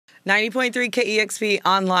90.3 KEXP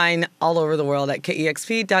online all over the world at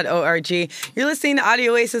kexp.org. You're listening to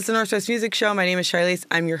Audio Oasis, the Northwest Music Show. My name is Charlize.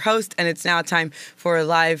 I'm your host, and it's now time for a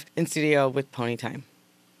live in studio with Pony Time.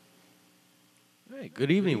 Hey,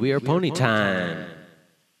 good evening. We are Pony Time.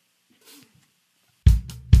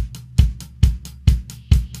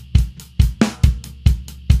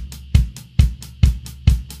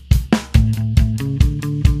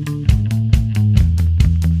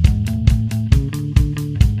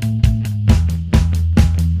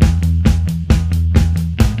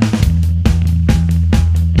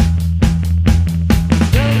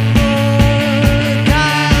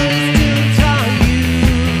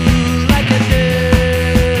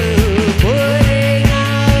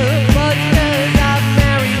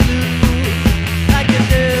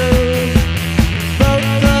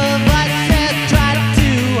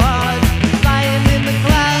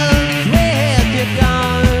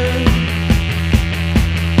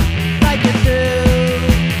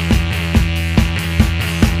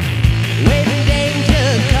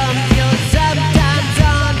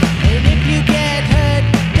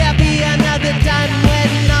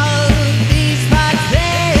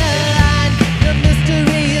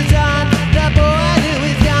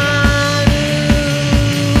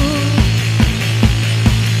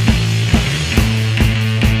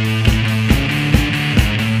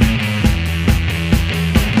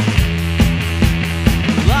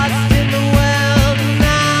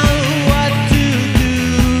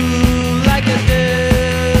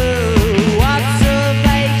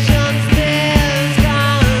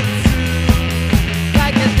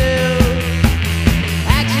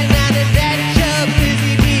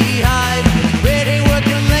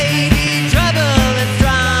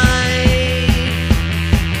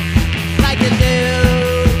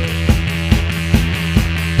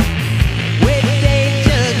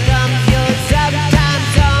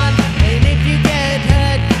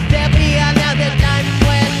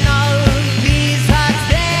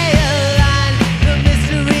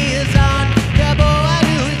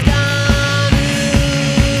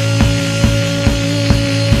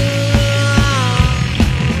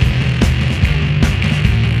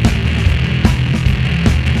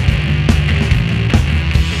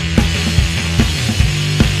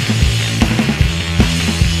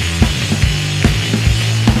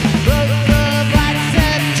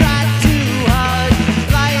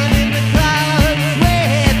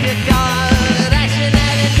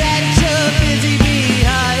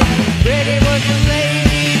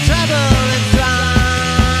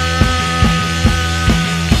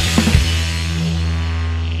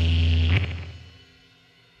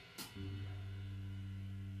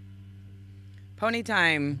 Pony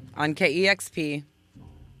Time on KEXP.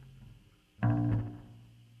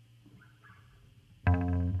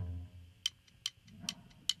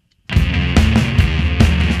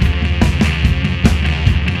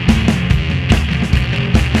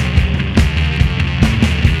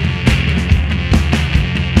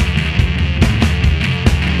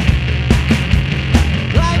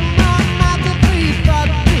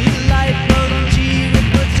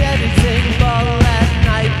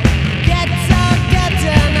 Get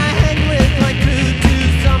and I hang with my crew.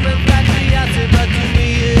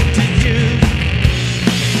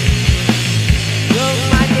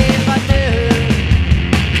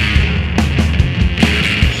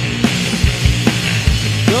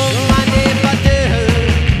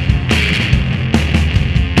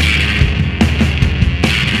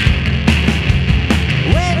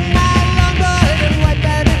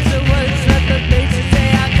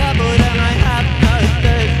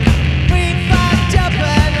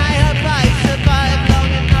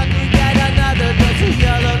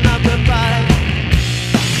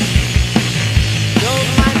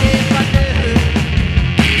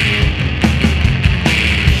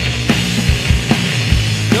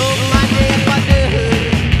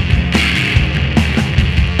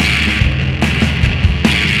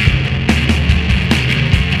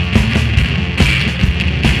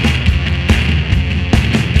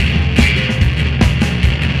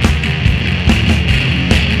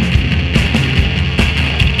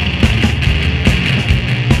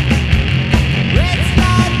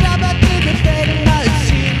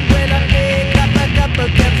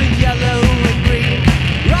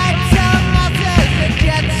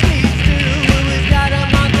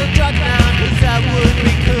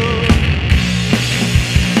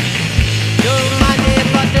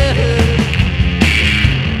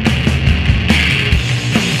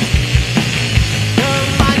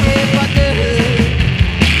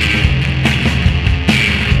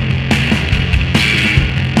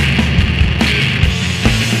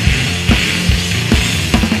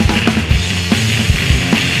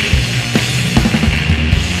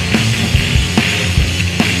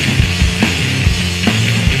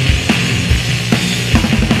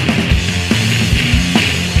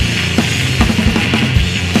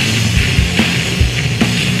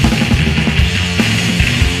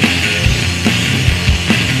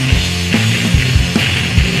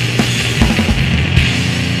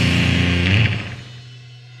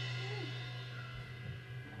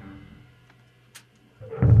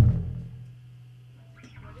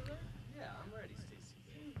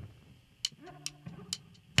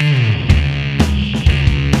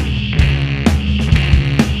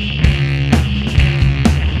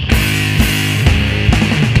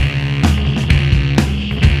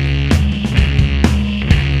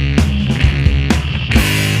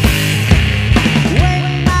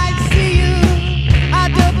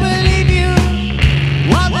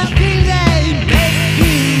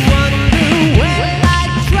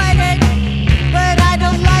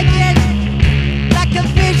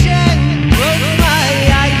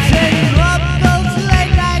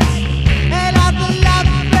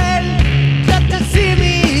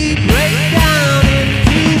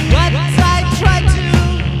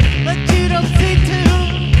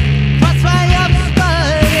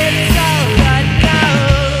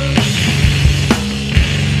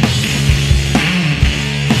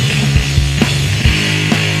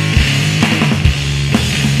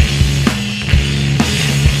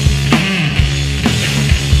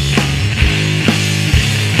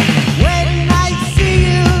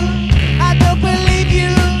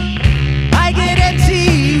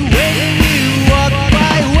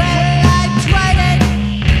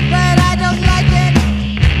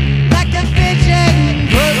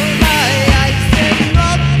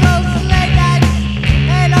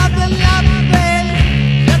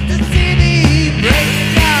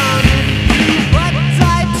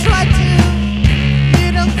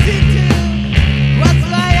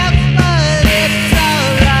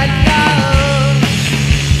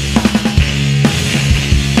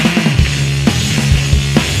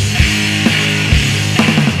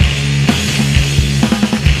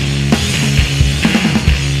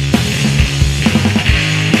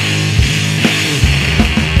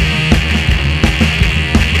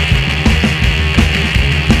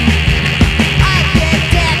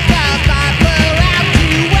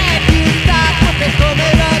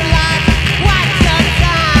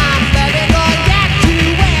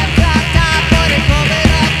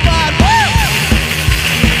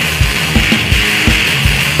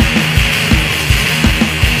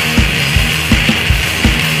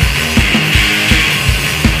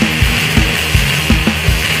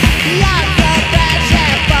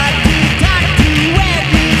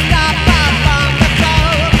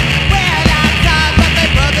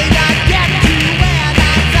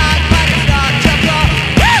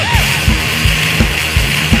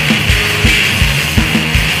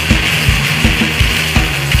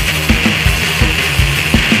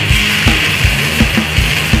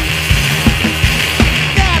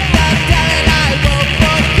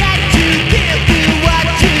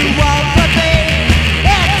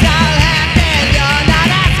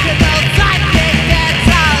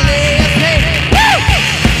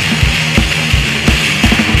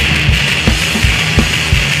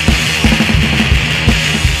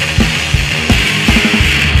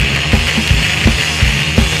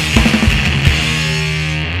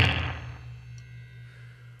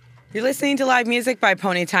 listening to live music by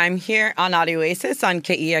Ponytime here on Audio Oasis on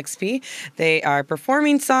KEXP. They are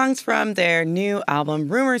performing songs from their new album,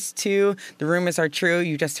 Rumors 2. The Rumors Are True.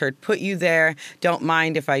 You just heard Put You There, Don't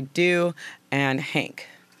Mind If I Do, and Hank.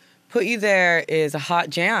 Put You There is a hot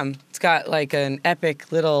jam. It's got like an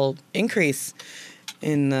epic little increase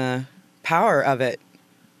in the power of it.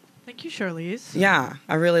 Thank you, Charlize. Yeah,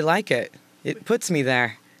 I really like it. It puts me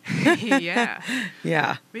there. Yeah.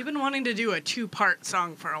 Yeah. We've been wanting to do a 2-part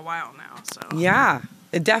song for a while now, so. Yeah.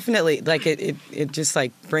 It definitely, like, it just,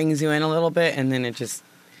 like, brings you in a little bit, and then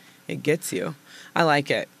it gets you. I like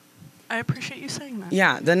it. I appreciate you saying that.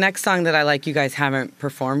 Yeah. The next song that I like, you guys haven't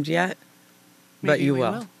performed yet, but Maybe you we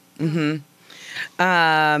will.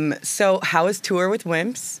 So how was tour with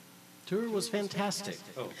Wimps? Tour was fantastic.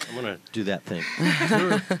 Oh, I'm going to do that thing.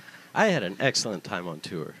 I had an excellent time on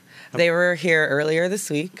tour. They were here earlier this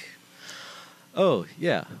week. Oh,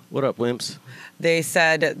 yeah. What up, Wimps? They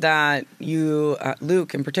said that you,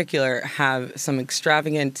 Luke in particular, have some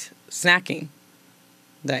extravagant snacking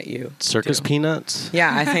that you Circus do. peanuts?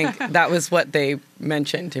 Yeah, I think that was what they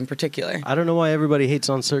mentioned in particular. I don't know why everybody hates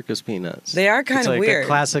on circus peanuts. They are kind it's of like weird. a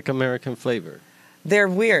classic American flavor. They're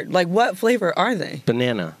weird. Like, what flavor are they?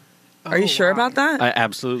 Banana. Are you sure about that? I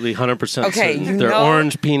absolutely 100% Okay, certain. you They're know-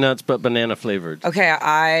 orange peanuts, but banana flavored. Okay,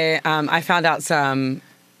 I found out some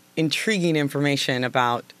intriguing information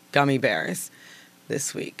about gummy bears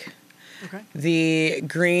this week. Okay. The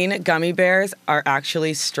green gummy bears are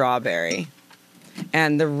actually strawberry,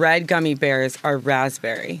 and the red gummy bears are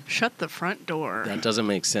raspberry. Shut the front door. That doesn't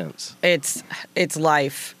make sense. It's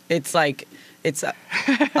life. It's like it's a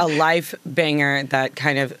life banger that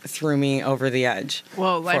kind of threw me over the edge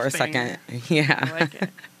Whoa, life for a banger. second. Yeah. I like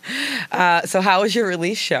it. So how was your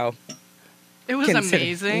release show? It was Consider-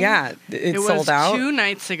 amazing. Yeah, it was sold out. 2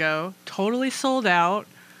 nights ago. Totally sold out.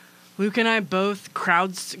 Luke and I both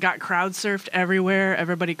got crowd surfed everywhere.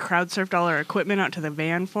 Everybody crowd surfed all our equipment out to the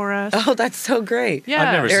van for us. Oh, that's so great. Yeah.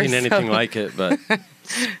 I've never They're seen anything so- like it, but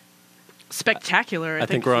Spectacular. I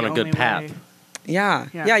think we're on the a good only path. way. Yeah.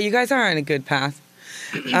 Yeah. Yeah, you guys are on a good path.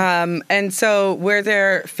 And so were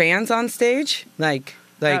there fans on stage? Like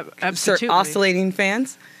absolutely. oscillating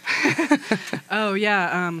fans? Oh,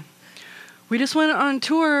 yeah. We just went on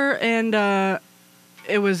tour, and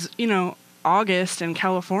it was, August in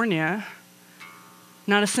California.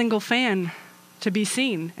 Not a single fan to be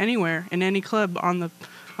seen anywhere in any club on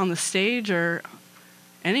the stage or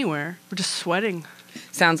anywhere. We're just sweating.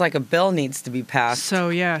 Sounds like a bill needs to be passed. So,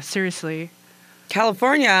 yeah, seriously.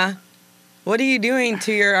 California, what are you doing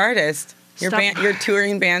to your artist? Stop. Your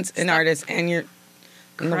touring bands and artists, and your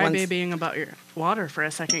and the ones- Crybabying about your water for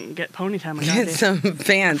a second and get Ponytime. get some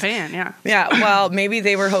fans. Fan, yeah. Yeah, well, maybe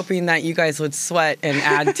they were hoping that you guys would sweat and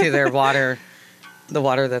add to their water, the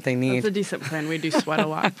water that they need. That's a decent plan. We do sweat a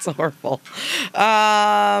lot. That's horrible.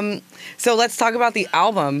 So let's talk about the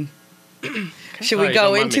album. Should we Sorry, go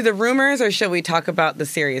don't mind into me. the rumors, or should we talk about the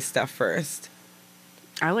serious stuff first?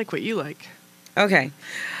 I like what you like. Okay.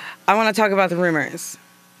 I want to talk about the rumors.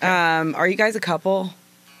 Are you guys a couple?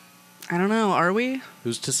 I don't know. Are we?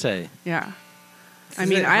 who's to say? Yeah. I Is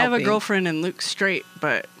mean, it I have a helping? girlfriend and Luke's straight,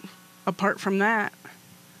 but apart from that,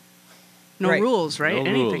 no Right. rules, right? No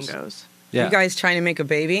Anything rules. goes. Yeah. You guys trying to make a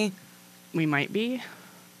baby? We might be.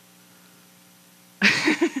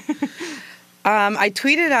 I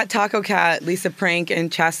tweeted at Taco Cat, Lisa Prank,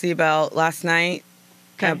 and Chastity Bell last night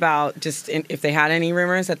Okay. about just if they had any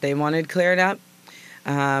rumors that they wanted cleared up.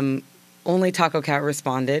 Only Taco Cat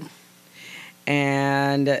responded.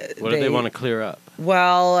 And What do they want to clear up?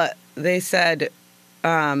 Well, they said,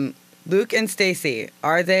 Luke and Stacy,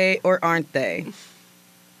 are they or aren't they?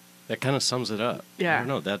 That kind of sums it up. Yeah. I don't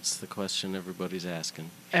know. That's the question everybody's asking.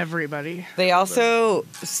 Everybody. They also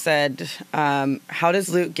said, how does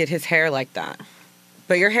Luke get his hair like that?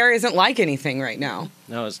 But your hair isn't like anything right now,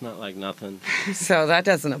 No, it's not like nothing. so that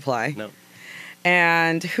doesn't apply. No.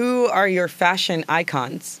 And who are your fashion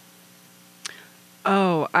icons?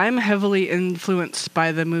 Oh, I'm heavily influenced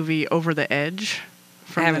by the movie Over the Edge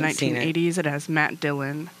from the haven't seen it. 1980s. It has Matt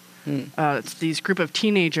Dillon. Hmm. It's these group of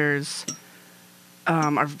teenagers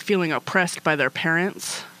are feeling oppressed by their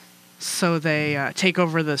parents, so they take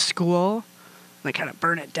over the school. And they kind of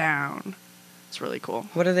burn it down. It's really cool.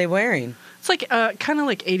 What are they wearing? It's like kind of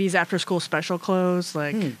like 80s after school special clothes,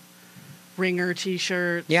 like Hmm. ringer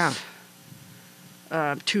t-shirts. Yeah.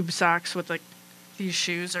 Tube socks with like these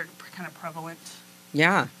shoes are kind of prevalent.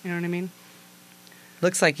 Yeah. You know what I mean?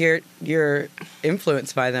 Looks like you're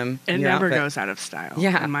influenced by them. It in your never outfit. goes out of style,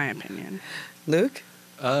 Yeah. in my opinion. Luke?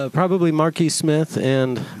 Probably Marquis Smith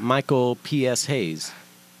and Michael P.S. Hayes,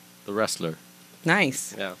 the wrestler.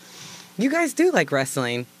 Nice. Yeah. You guys do like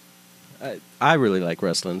wrestling. I really like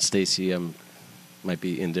wrestling. Stacy might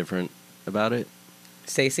be indifferent about it.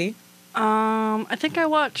 Stacy? I think I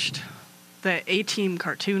watched the A-Team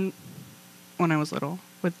cartoon when I was little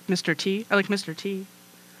with Mr. T. I like Mr. T.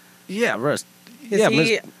 Yeah, Was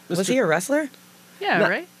he a wrestler? Yeah, No.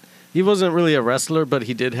 right? He wasn't really a wrestler, but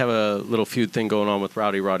he did have a little feud thing going on with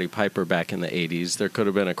Roddy Piper back in the 80s. There could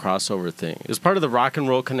have been a crossover thing. It was part of the rock and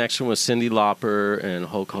roll connection with Cyndi Lauper and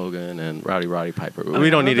Hulk Hogan and Roddy Piper. Oh, We I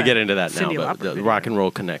don't love need to that get into that Cyndi now, Lauper but the video. rock and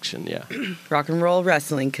roll connection, yeah. Rock and roll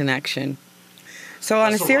wrestling connection. So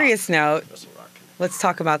on a serious note, let's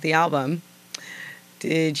talk about the album.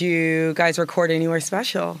 Did you guys record anywhere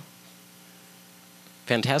special?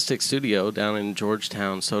 Fantastic studio down in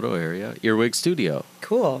Georgetown, Soto area, Earwig Studio,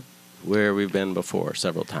 Cool. where we've been before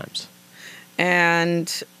several times.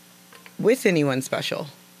 And with anyone special?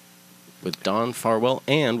 With Dawn Farwell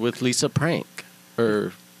and with Lisa Prank.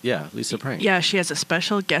 Lisa Prank. Yeah, she has a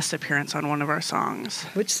special guest appearance on one of our songs.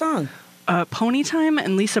 Which song? Pony Time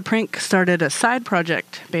and Lisa Prank started a side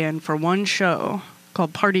project band for one show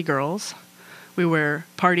called Party Girls. We wear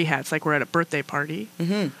party hats like we're at a birthday party.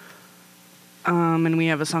 Mm-hmm. And we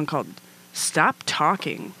have a song called Stop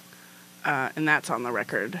Talking, and that's on the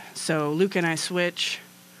record. So Luke and I switch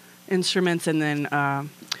instruments, and then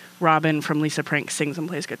Robin from Lisa Prank sings and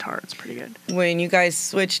plays guitar. It's pretty good. When you guys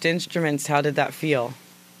switched instruments, how did that feel?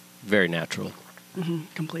 Very natural.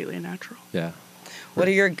 Completely natural. Yeah. What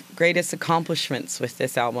are your greatest accomplishments with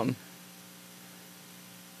this album?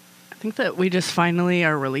 I think that we just finally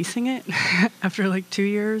are releasing it after like 2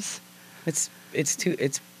 years. It's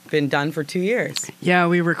been done for 2 years. Yeah,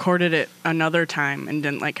 we recorded it another time and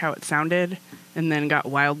didn't like how it sounded, and then got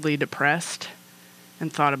wildly depressed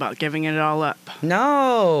and thought about giving it all up.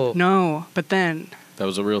 No. But then That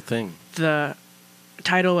was a real thing. the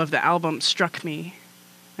title of the album struck me,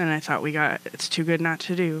 and I thought It's Too Good Not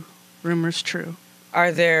to Do. Rumors True.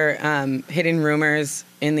 Are there hidden rumors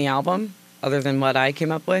in the album other than what I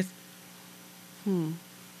came up with?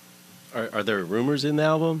 Are there rumors in the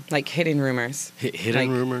album? Like hidden rumors. Hidden Like-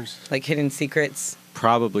 rumors? Like hidden secrets.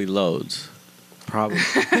 Probably loads. Probably.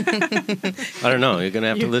 I don't know. You're going to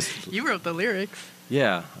have to listen. You wrote the lyrics.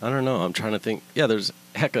 Yeah, I don't know. I'm trying to think. Yeah, there's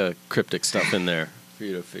hecka cryptic stuff in there for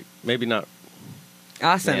you to figure. Maybe not.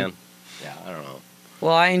 Awesome. Man. Yeah, I don't know.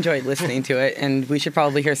 Well, I enjoyed listening to it, and we should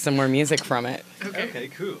probably hear some more music from it. Okay,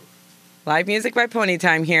 cool. Live music by Pony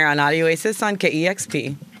Time here on Audio Oasis on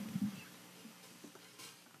KEXP.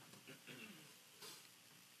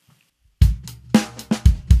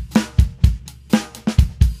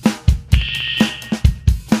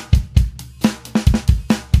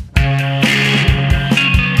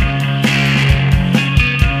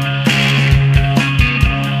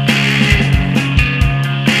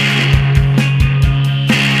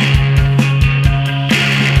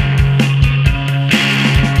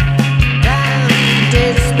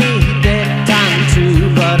 Time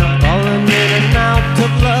to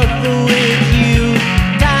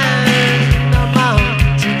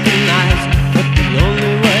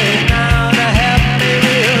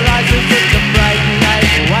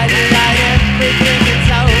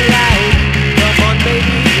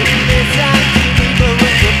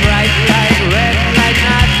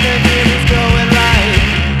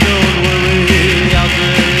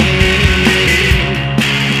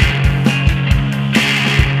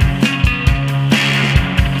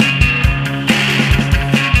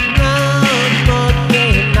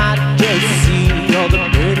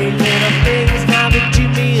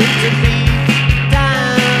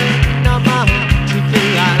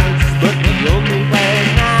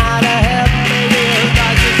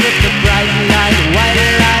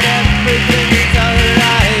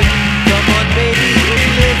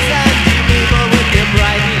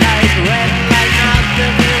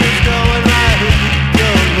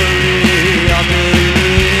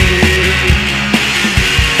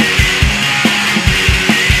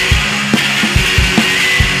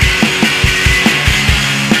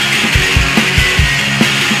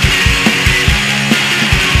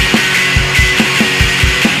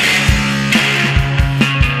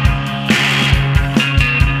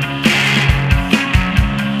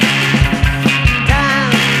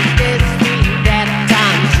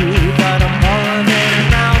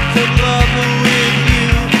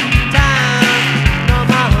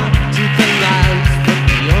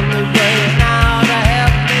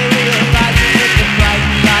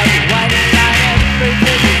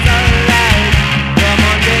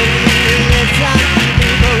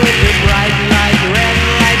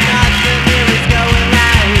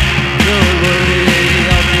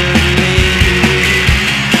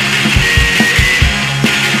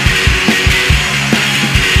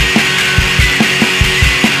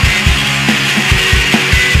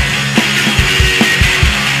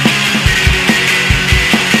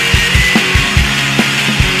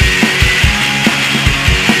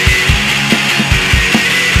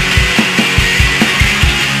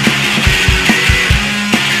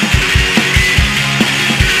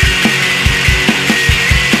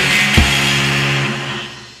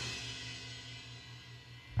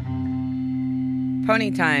Pony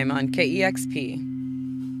Time on KEXP.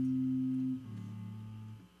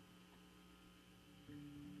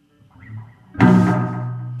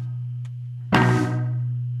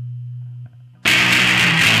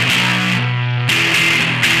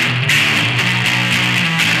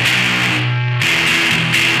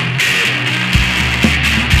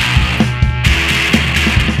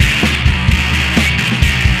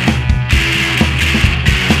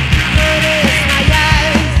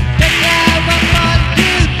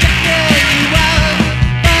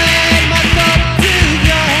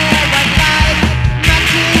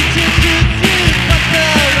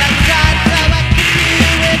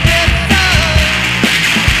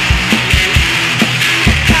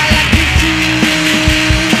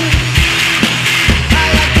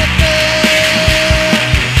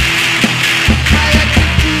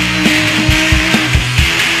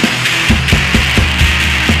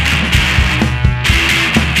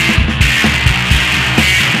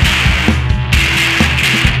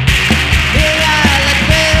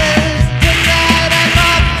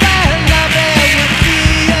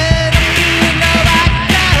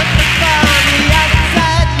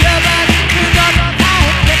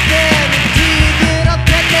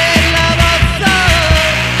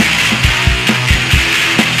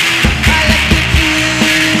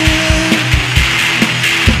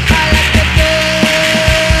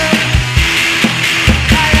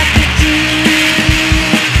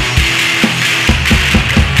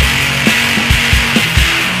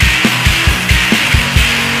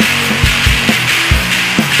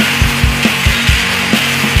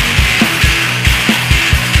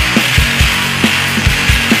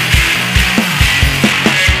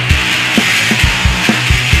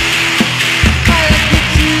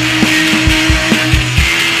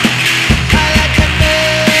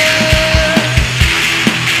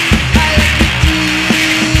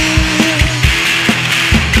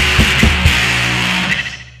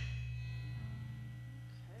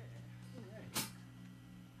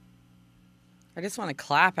 I just want to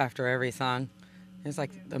clap after every song. There's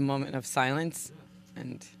like the moment of silence,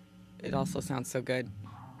 and it also sounds so good.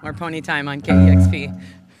 More Pony Time on KEXP.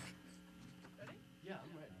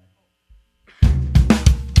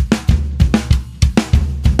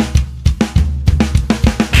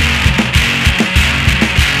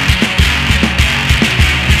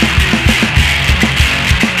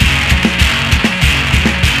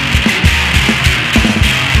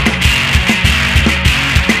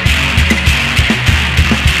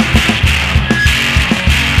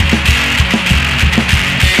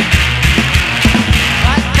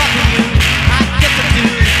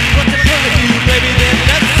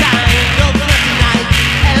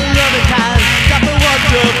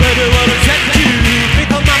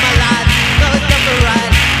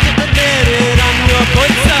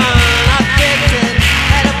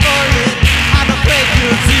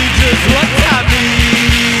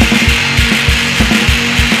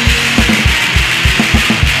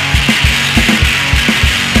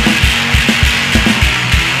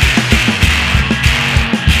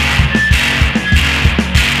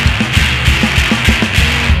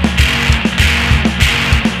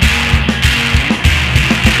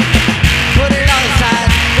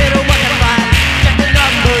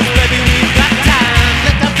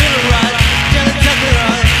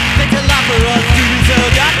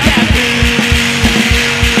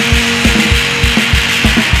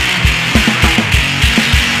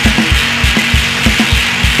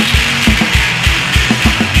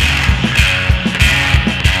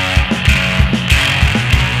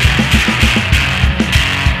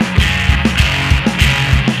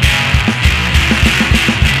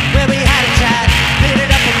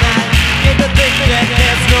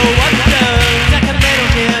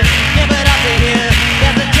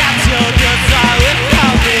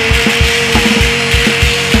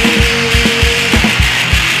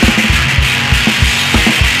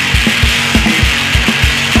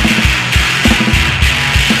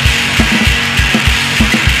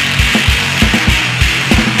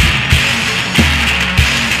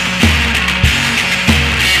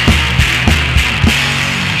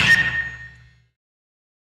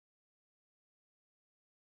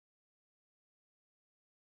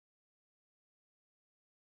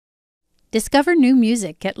 Discover new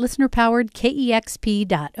music at listener-powered KEXP.org.